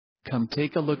Come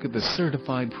take a look at the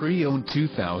certified pre-owned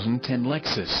 2010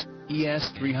 Lexus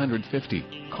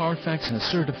ES350. Carfax has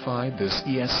certified this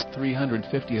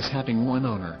ES350 as having one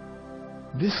owner.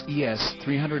 This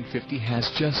ES350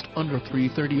 has just under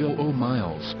 330,000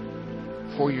 miles.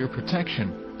 For your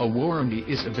protection, a warranty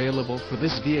is available for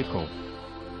this vehicle.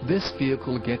 This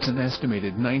vehicle gets an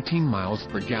estimated 19 miles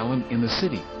per gallon in the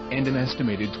city, and an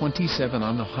estimated 27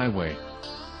 on the highway.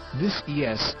 This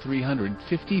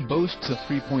ES350 boasts a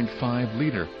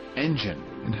 3.5-liter engine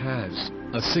and has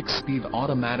a 6-speed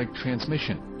automatic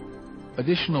transmission.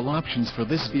 Additional options for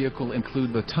this vehicle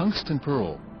include the tungsten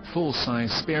pearl,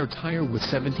 full-size spare tire with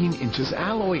 17 inches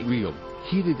alloy wheel,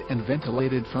 heated and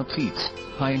ventilated front seats,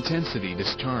 high-intensity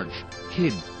discharge,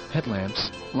 HID,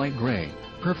 headlamps, light gray,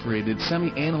 perforated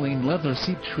semi-aniline leather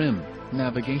seat trim,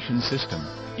 navigation system,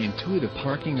 intuitive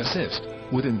parking assist,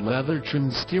 wood and leather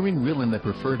trimmed steering wheel in the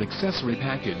preferred accessory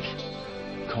package.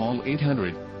 Call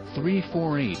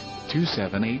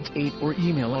 800-348-2788 or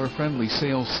email our friendly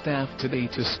sales staff today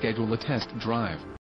to schedule a test drive.